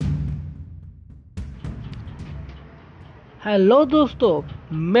Hello दोस्तों,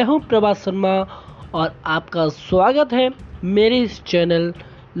 मैं हूं प्रभात शर्मा और आपका स्वागत है मेरे इस चैनल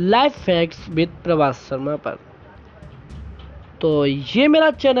लाइफ फैक्ट्स विद प्रभात शर्मा पर। तो ये मेरा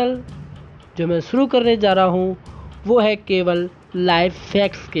चैनल जो मैं शुरू करने जा रहा हूं वो है केवल लाइफ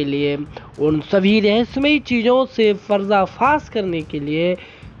फैक्ट्स के लिए, उन सभी रहस्यमयी चीज़ों से पर्दाफाश करने के लिए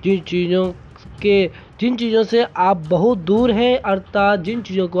जिन चीज़ों के जिन चीज़ों से आप बहुत दूर हैं, अर्थात जिन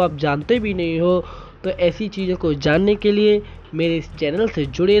चीज़ों को आप जानते भी नहीं हो। तो ऐसी चीज़ों को जानने के लिए मेरे इस चैनल से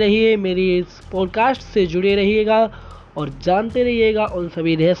जुड़े रहिए, मेरी इस पॉडकास्ट से जुड़े रहिएगा और जानते रहिएगा उन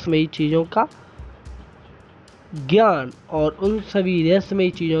सभी रहस्यमयी चीज़ों का ज्ञान, और उन सभी रहस्यमयी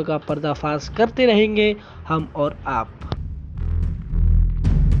चीज़ों का पर्दाफाश करते रहेंगे हम और आप।